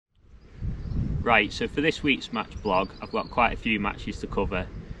Right, so for this week's match blog, I've got quite a few matches to cover.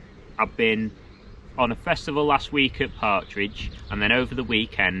 I've been on a festival last week at Partridge, and then over the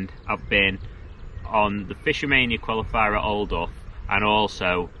weekend I've been on the Fishermania qualifier at Old Hough and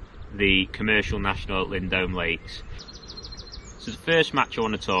also the Commercial National at Lindome Lakes. So the first match I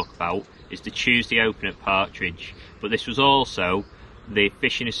want to talk about is the Tuesday Open at Partridge, but this was also the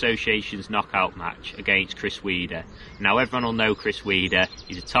Fishing Association's knockout match against Chris Weeder. Now everyone will know Chris Weeder,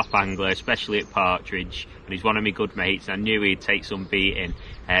 he's a top angler, especially at Partridge, and he's one of my good mates, and I knew he'd take some beating.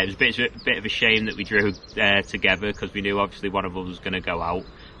 It was a bit of a shame that we drew together, because we knew obviously one of us was going to go out,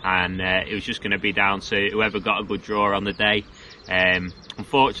 and it was just going to be down to whoever got a good draw on the day.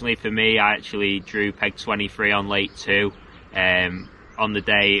 Unfortunately for me, I actually drew peg 23 on lake 2. On the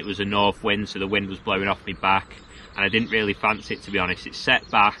day it was a north wind, so the wind was blowing off my back, and I didn't really fancy it, to be honest. It set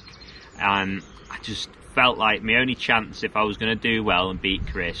back, and I just felt like my only chance if I was going to do well and beat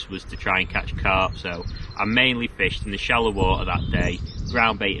Chris was to try and catch carp. So I mainly fished in the shallow water that day,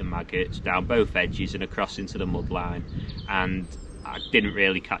 ground bait and maggots down both edges and across into the mud line, and I didn't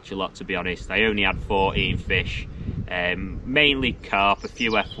really catch a lot, to be honest. I only had 14 fish, mainly carp, a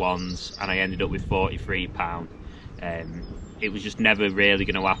few F1s, and I ended up with £43. It was just never really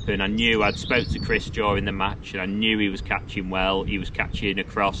going to happen. I knew, I'd spoke to Chris during the match, and I knew he was catching well. He was catching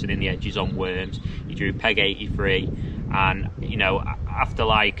across and in the edges on worms. He drew peg 83, and you know, after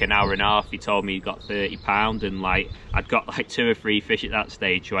like an hour and a half he told me he got £30, and like I'd got like 2 or 3 fish at that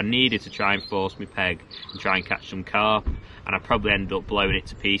stage, so I needed to try and force my peg and try and catch some carp, and I probably ended up blowing it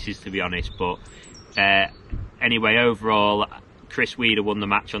to pieces, to be honest. But anyway, overall Chris Weeder won the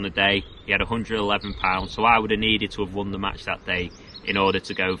match on the day. He had £111, so I would have needed to have won the match that day in order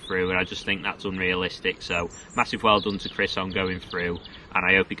to go through, and I just think that's unrealistic. So massive well done to Chris on going through, and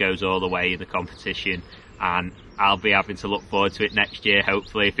I hope he goes all the way in the competition, and I'll be having to look forward to it next year,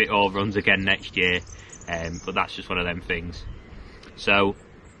 hopefully, if it all runs again next year. But that's just one of them things. So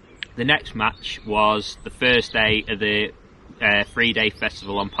the next match was the first day of the 3-day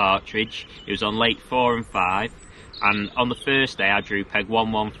festival on Partridge. It was on lake 4 and 5. And on the first day I drew peg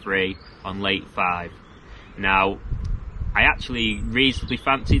 113 on lake 5. Now I actually reasonably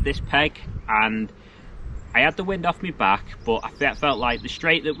fancied this peg, and I had the wind off my back, but I felt like the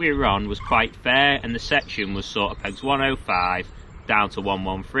straight that we were on was quite fair, and the section was sort of pegs 105 down to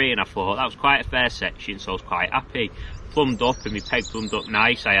 113, and I thought that was quite a fair section, so I was quite happy. Plumbed up, and my peg plumbed up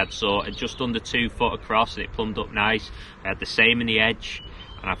nice. I had sort of just under 2 foot across, and it plumbed up nice. I had the same in the edge,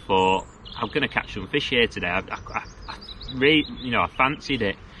 and I thought, I'm going to catch some fish here today. I really, you know, I fancied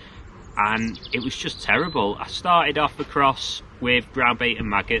it, and it was just terrible. I started off across with ground bait and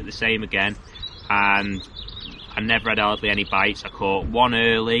maggot, the same again, and I never had hardly any bites. I caught one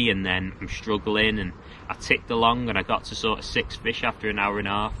early, and then I'm struggling, and I ticked along, and I got to sort of 6 fish after an hour and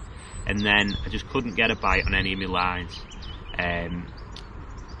a half, and then I just couldn't get a bite on any of my lines.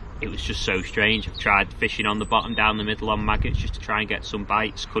 It was just so strange. I've tried fishing on the bottom, down the middle on maggots just to try and get some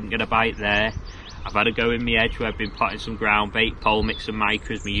bites. Couldn't get a bite there. I've had a go in my edge where I've been potting some ground bait, pole mix and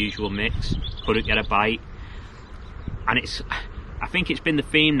micros, my usual mix. Couldn't get a bite. And I think it's been the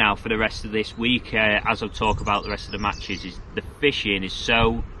theme now for the rest of this week, as I talk about the rest of the matches, is the fishing is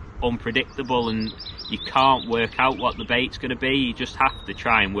so unpredictable, and you can't work out what the bait's going to be. You just have to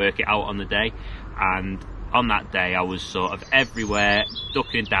try and work it out on the day. And on that day I was sort of everywhere,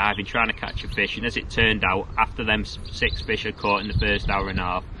 ducking and diving, trying to catch a fish, and as it turned out, after them 6 fish I caught in the first hour and a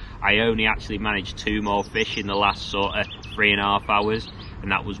half, I only actually managed 2 more fish in the last sort of 3.5 hours,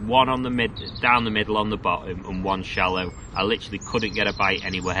 and that was one on down the middle on the bottom, and 1 shallow. I literally couldn't get a bite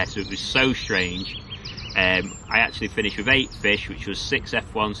anywhere, so it was so strange. I actually finished with 8 fish, which was 6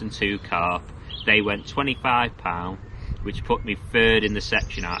 F1s and 2 carp. They went £25, which put me 3rd in the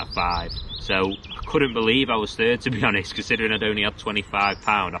section out of 5. So I couldn't believe I was 3rd, to be honest, considering I'd only had £25.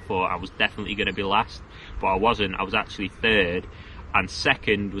 I thought I was definitely going to be last, but I wasn't. I was actually 3rd, and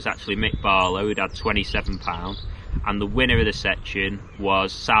 2nd was actually Mick Barlow, who'd had £27, and the winner of the section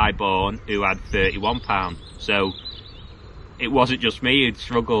was Cyborn, who had £31. So it wasn't just me who'd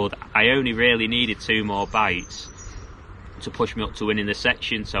struggled. I only really needed 2 more bites to push me up to winning the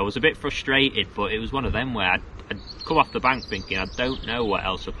section, so I was a bit frustrated, but it was one of them where I'd come off the bank thinking I don't know what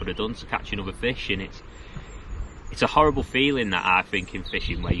else I could have done to catch another fish, and it's a horrible feeling, that I think, in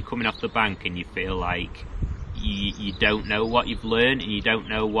fishing, where you're coming off the bank and you feel like you don't know what you've learned, and you don't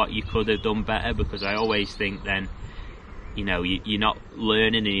know what you could have done better, because I always think then, you know, you're not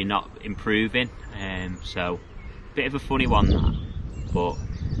learning and you're not improving. So bit of a funny one, that, but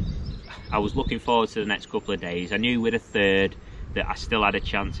I was looking forward to the next couple of days. I knew with a 3rd that I still had a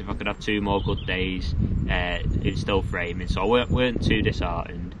chance if I could have 2 more good days in still framing, so I weren't too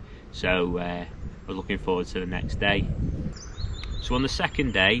disheartened. so I was looking forward to the next day. So on the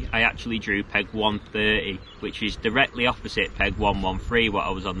second day I actually drew peg 130, which is directly opposite peg 113 what I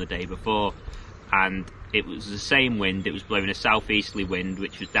was on the day before, and it was the same wind. It was blowing a southeasterly wind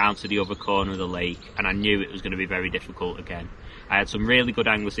which was down to the other corner of the lake, and I knew it was going to be very difficult again. I had some really good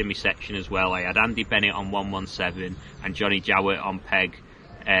anglers in my section as well. I had Andy Bennett on 117 and Johnny Jowett on peg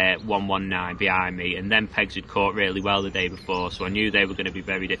 119 behind me, and them pegs had caught really well the day before, so I knew they were going to be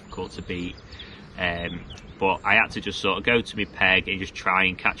very difficult to beat. But I had to just sort of go to my peg and just try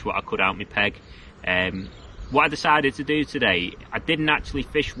and catch what I could out my peg. What I decided to do today, I didn't actually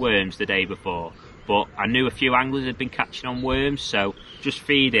fish worms the day before, but I knew a few anglers had been catching on worms, so just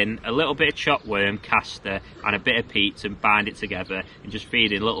feeding a little bit of chopped worm, caster and a bit of peat to bind it together, and just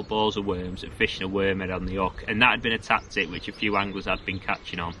feeding little balls of worms and fishing a worm head on the hook. And that had been a tactic which a few anglers had been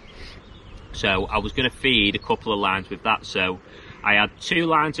catching on. So I was going to feed a couple of lines with that. So I had 2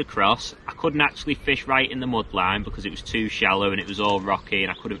 lines across. I couldn't actually fish right in the mud line because it was too shallow and it was all rocky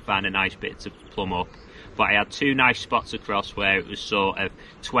and I couldn't find a nice bit to plumb up. But I had 2 nice spots across where it was sort of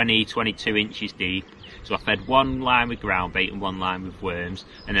 22 inches deep. So I fed 1 line with ground bait and 1 line with worms,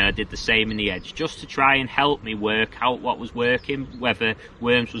 and then I did the same in the edge just to try and help me work out what was working, whether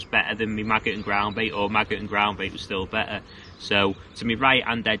worms was better than me maggot and ground bait or maggot and ground bait was still better. So to my right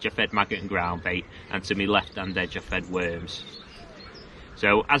hand edge I fed maggot and ground bait, and to my left hand edge I fed worms.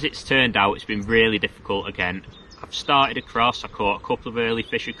 So as it's turned out, it's been really difficult again. I've started across, I caught a couple of early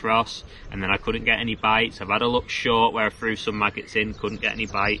fish across, and then I couldn't get any bites. I've had a look short where I threw some maggots in, couldn't get any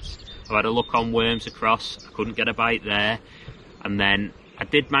bites. I've had a look on worms across, I couldn't get a bite there. And then I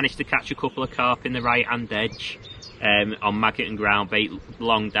did manage to catch a couple of carp in the right hand edge on maggot and ground bait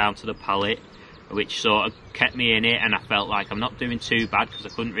long down to the pallet, which sort of kept me in it, and I felt like I'm not doing too bad because I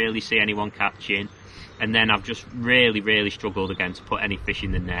couldn't really see anyone catching. And then I've just really struggled again to put any fish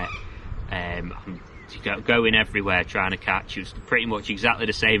in the net. I'm going everywhere trying to catch. It was pretty much exactly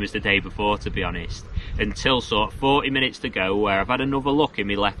the same as the day before, to be honest, until sort of 40 minutes to go where I've had another look in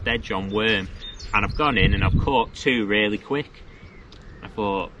my left edge on worm, and I've gone in and I've caught 2 really quick. I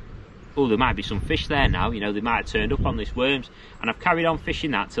thought, oh, there might be some fish there now, you know, they might have turned up on this worms, and I've carried on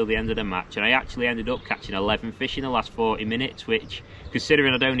fishing that till the end of the match, and I actually ended up catching 11 fish in the last 40 minutes, which,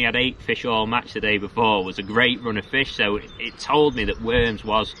 considering I'd only had 8 fish all match the day before, was a great run of fish. So it told me that worms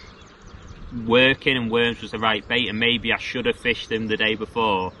was working and worms was the right bait, and maybe I should have fished them the day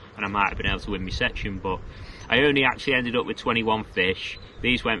before and I might have been able to win my section. But I only actually ended up with 21 fish.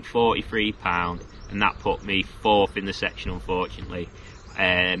 These went £43, and that put me 4th in the section, unfortunately.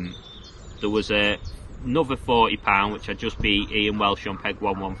 There was another £40 which I just beat Ian Welsh on peg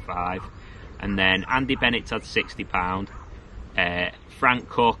 115, and then Andy Bennett had £60, Frank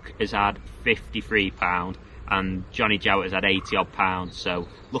Cook has had £53, and Johnny Jowett has had 80 odd pounds. So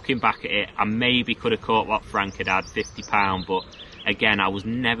looking back at it, I maybe could have caught what Frank had £50, but again, I was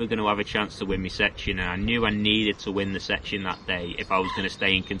never going to have a chance to win my section, and I knew I needed to win the section that day if I was going to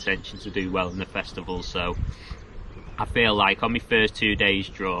stay in contention to do well in the festival. So I feel like on my first 2 days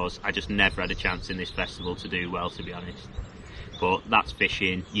draws, I just never had a chance in this festival to do well, to be honest. But that's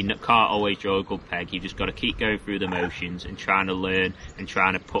fishing. You can't always draw a good peg. You just got to keep going through the motions and trying to learn and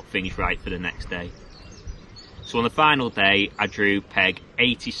trying to put things right for the next day. So on the final day, I drew peg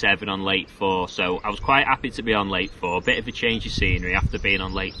 87 on lake 4, so I was quite happy to be on lake 4, a bit of a change of scenery after being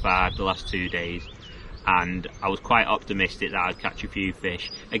on lake 5 the last 2 days, and I was quite optimistic that I'd catch a few fish.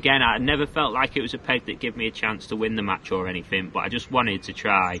 Again, I never felt like it was a peg that gave me a chance to win the match or anything, but I just wanted to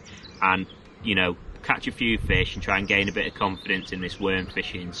try and, you know, catch a few fish and try and gain a bit of confidence in this worm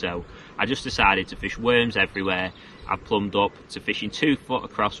fishing. So I just decided to fish worms everywhere. I plumbed up to fishing 2 foot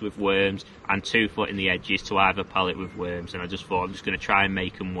across with worms and 2 foot in the edges to either pallet with worms, and I just thought I'm just going to try and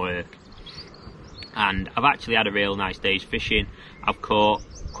make them work. And I've actually had a real nice day's fishing. I've caught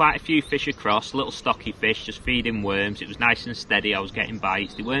quite a few fish across, little stocky fish, just feeding worms. It was nice and steady. I was getting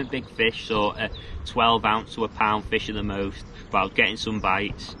bites. They weren't big fish, sort of 12 ounce to a pound fish at the most, but I was getting some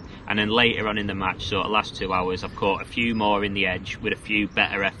bites. And then later on in the match, sort of last 2 hours, I've caught a few more in the edge with a few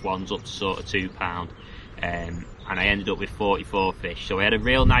better F1s up to sort of £2. And I ended up with 44 fish. So I had a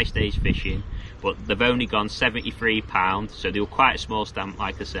real nice day's fishing, but they've only gone £73, so they were quite a small stamp,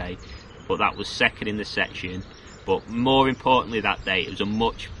 like I say, but that was second in the section. But more importantly that day, it was a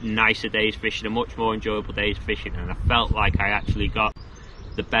much nicer day's fishing, a much more enjoyable day's fishing, and I felt like I actually got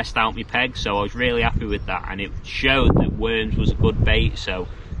the best out my peg, so I was really happy with that, and it showed that worms was a good bait. So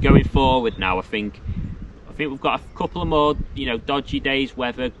going forward now, I think I think we've got a couple of more, dodgy days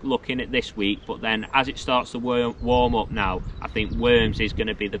weather looking at this week, but then as it starts to warm up now, I think worms is going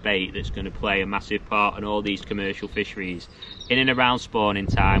to be the bait that's going to play a massive part in all these commercial fisheries. In and around spawning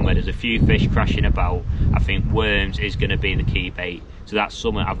time, where there's a few fish crashing about, I think worms is going to be the key bait. So that's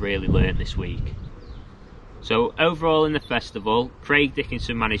something I've really learnt this week. So overall in the festival, Craig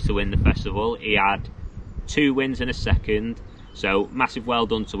Dickinson managed to win the festival. He had 2 wins and a second. So massive well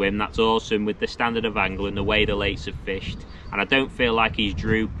done to him. That's awesome with the standard of angling, the way the lakes have fished, and I don't feel like he's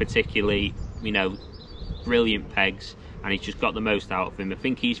drew particularly brilliant pegs, and he's just got the most out of him. I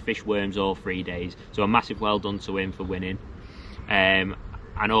think he's fished worms all 3 days, so a massive well done to him for winning. And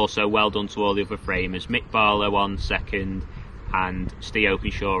also well done to all the other framers, Mick Barlow on second and Steve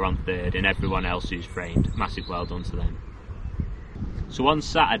Openshaw on third, and everyone else who's framed. Massive well done to them. So on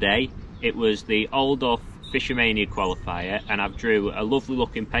Saturday it was the Old Hough Fishermania qualifier, and I've drew a lovely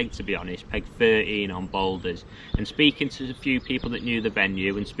looking peg, to be honest, peg 13 on boulders. And speaking to a few people that knew the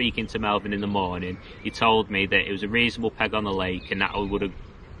venue, and speaking to Melvin in the morning, he told me that it was a reasonable peg on the lake, and that I would have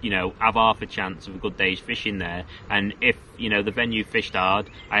have half a chance of a good day's fishing there. And if the venue fished hard,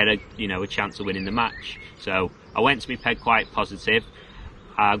 I had a chance of winning the match. So I went to my peg quite positive.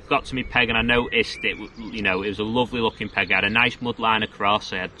 I got to my peg and I noticed it was a lovely looking peg. I had a nice mud line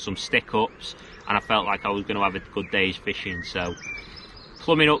across, I had some stick ups, and I felt like I was going to have a good day's fishing. So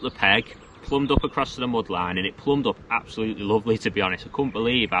plumbing up the peg, plumbed up across to the mud line, and it plumbed up absolutely lovely, to be honest. I couldn't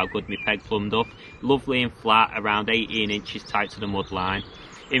believe how good my peg plumbed up. Lovely and flat, around 18 inches tight to the mud line.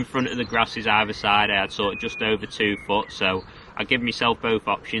 In front of the grasses either side I had sort of just over 2 foot, so I gave myself both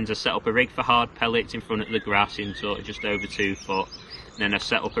options. I set up a rig for hard pellets in front of the grass in sort of just over 2 foot, and then I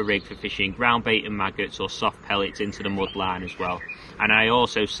set up a rig for fishing ground bait and maggots or soft pellets into the mud line as well. And I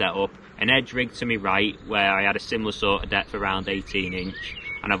also set up an edge rig to my right where I had a similar sort of depth, around 18 inch,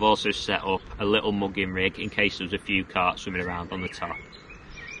 and I've also set up a little mugging rig in case there was a few carps swimming around on the top.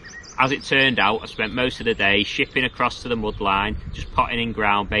 As it turned out, I spent most of the day shipping across to the mud line, just potting in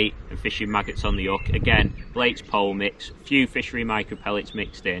ground bait and fishing maggots on the hook. Again, Blake's pole mix, few fishery micro pellets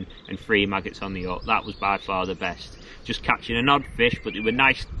mixed in, and 3 maggots on the hook. That was by far the best. Just catching an odd fish, but they were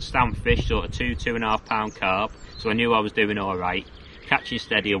nice stamp fish, sort of 2–2.5 pound carp, so I knew I was doing alright. Catching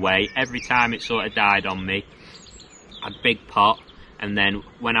steady away. Every time it sort of died on me, I'd big pot, and then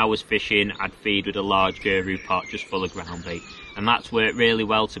when I was fishing, I'd feed with a large guru pot just full of ground bait. And that's worked really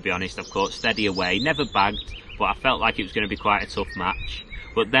well, to be honest. I've caught steady away, never bagged, but I felt like it was going to be quite a tough match.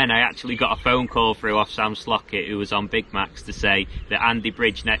 But then I actually got a phone call through off Sam Slockett, who was on Big Macs, to say that Andy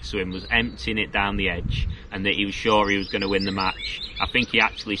Bridge next to him was emptying it down the edge and that he was sure he was going to win the match. I think he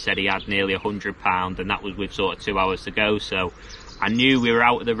actually said he had nearly £100, and that was with sort of 2 hours to go. So I knew we were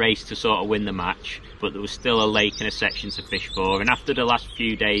out of the race to sort of win the match, but there was still a lake and a section to fish for. And after the last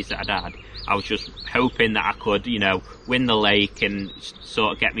few days that I'd had, I was just hoping that I could, win the lake and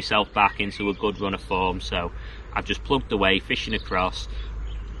sort of get myself back into a good run of form. So I've just plugged away, fishing across,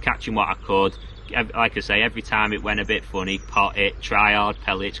 catching what I could. Like I say, every time it went a bit funny, pot it, try hard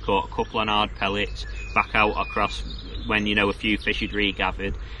pellets, caught a couple on hard pellets, back out across when, a few fish had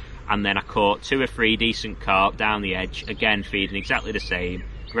regathered. And then I caught 2 or 3 decent carp down the edge, again feeding exactly the same,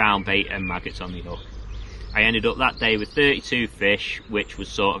 ground bait and maggots on the hook. I ended up that day with 32 fish, which was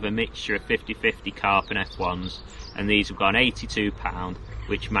sort of a mixture of 50-50 carp and F1s, and these have gone £82,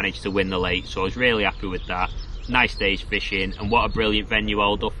 which managed to win the lake, so I was really happy with that. Nice day's fishing, and what a brilliant venue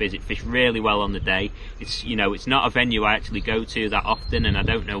Old Hough is. It fished really well on the day. It's not a venue I actually go to that often, and I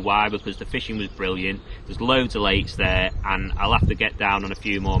don't know why, because the fishing was brilliant. There's loads of lakes there, and I'll have to get down on a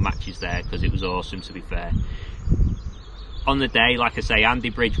few more matches there because it was awesome, to be fair. On the day, like I say, Andy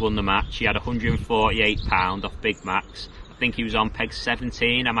Bridge won the match. He had £148 off Big Macs. I think he was on peg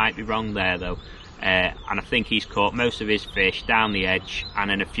 17, I might be wrong there though. And I think he's caught most of his fish down the edge, and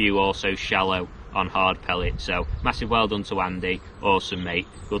then a few also shallow on hard pellets. So massive well done to Andy, awesome mate,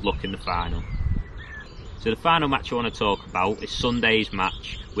 good luck in the final. So the final match I want to talk about is Sunday's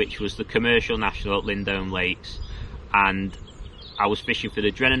match, which was the Commercial National at Lindome Lakes, and I was fishing for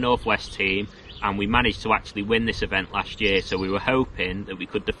the Drennan Northwest team, and we managed to actually win this event last year, so we were hoping that we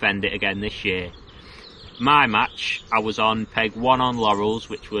could defend it again this year. My match, I was on peg 1 on Laurels,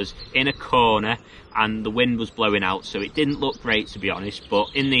 which was in a corner, and the wind was blowing out, so it didn't look great, to be honest. But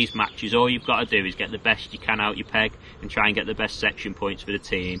in these matches, all you've got to do is get the best you can out your peg and try and get the best section points for the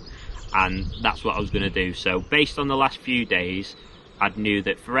team, and that's what I was going to do. So based on the last few days, I knew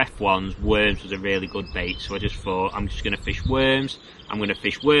that for F1s, worms was a really good bait, so I just thought I'm just going to fish worms. I'm going to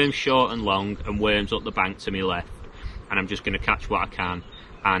fish worms short and long, and worms up the bank to my left, and I'm just going to catch what I can.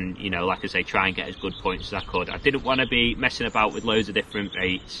 and, you know, like I say, try and get as good points as I could. I didn't want to be messing about with loads of different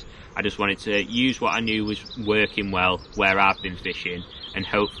baits. I just wanted to use what I knew was working well where I've been fishing, and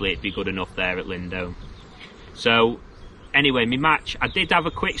hopefully it'd be good enough there at Lindome. So anyway, my match, I did have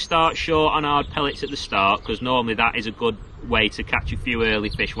a quick start short on hard pellets at the start, because normally that is a good way to catch a few early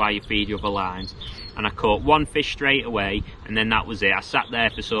fish while you feed your other lines. And I caught one fish straight away, and then that was it. I sat there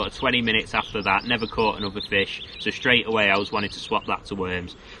for sort of 20 minutes after that, never caught another fish, so straight away I was wanting to swap that to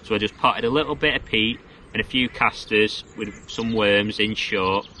worms. So I just potted a little bit of peat and a few casters with some worms in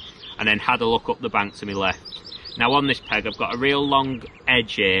short, and then had a look up the bank to my left. Now on this peg I've got a real long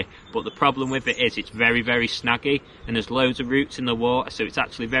edge here, but the problem with it is it's very, very snaggy, and there's loads of roots in the water, so it's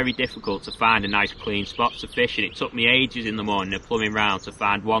actually very difficult to find a nice clean spot to fish, and it took me ages in the morning of plumbing round to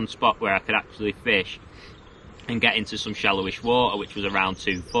find one spot where I could actually fish and get into some shallowish water, which was around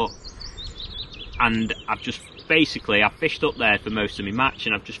 2 foot. And I've fished up there for most of my match,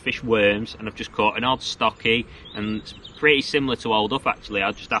 and I've just fished worms, and I've just caught an odd stocky, and it's pretty similar to old Hough actually.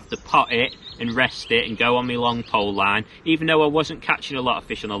 I'll just have to pot it and rest it and go on my long pole line. Even though I wasn't catching a lot of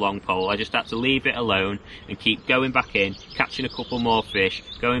fish on the long pole, I just had to leave it alone and keep going back in, catching a couple more fish,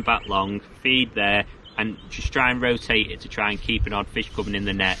 going back long, feed there, and just try and rotate it to try and keep an odd fish coming in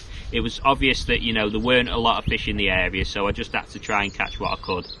the net. It was obvious that, you know, there weren't a lot of fish in the area, so I just had to try and catch what I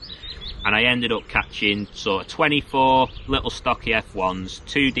could. And I ended up catching sort of 24 little stocky F1s,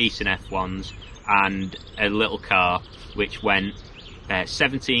 2 decent F1s, and a little car, which went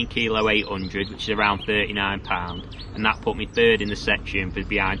 17 kilo 800, which is around 39 pound, and that put me third in the section, but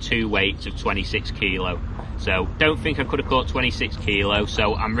behind 2 weights of 26 kilo. So don't think I could have caught 26 kilo,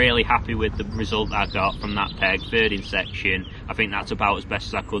 so I'm really happy with the result I got from that peg, third in section. I think that's about as best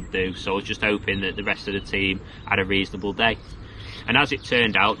as I could do, so I was just hoping that the rest of the team had a reasonable day. And as it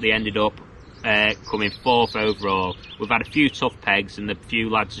turned out, they ended up coming 4th overall. We've had a few tough pegs and a few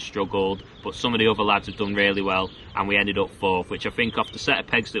lads have struggled, but some of the other lads have done really well, and we ended up 4th, which I think off the set of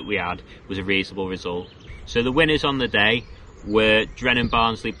pegs that we had was a reasonable result. So the winners on the day were Drennan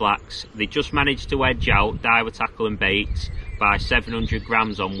Barnsley Blacks. They just managed to edge out Diver Tackle and Baits by 700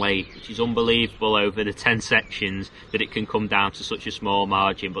 grams on weight, which is unbelievable over the 10 sections that it can come down to such a small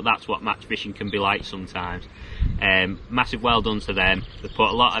margin, but that's what match fishing can be like sometimes. Massive well done to them. They put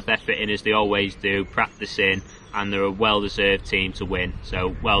a lot of effort in, as they always do, practicing, and they're a well-deserved team to win,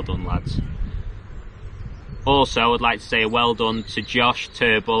 so well done lads. Also, I'd like to say a well done to Josh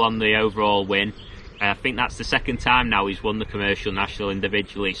Turnbull on the overall win. I think that's the 2nd time now he's won the commercial national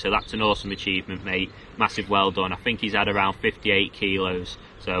individually, so that's an awesome achievement, mate. Massive well done. I think he's had around 58 kilos,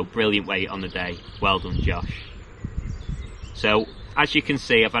 so brilliant weight on the day. Well done, Josh. So, as you can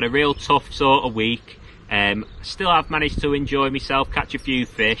see, I've had a real tough sort of week. Still have managed to enjoy myself, catch a few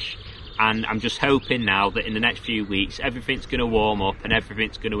fish, and I'm just hoping now that in the next few weeks everything's going to warm up and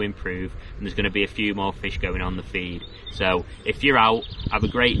everything's going to improve, and there's going to be a few more fish going on the feed. So if you're out, have a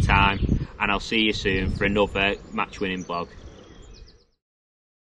great time, and I'll see you soon for another match winning vlog.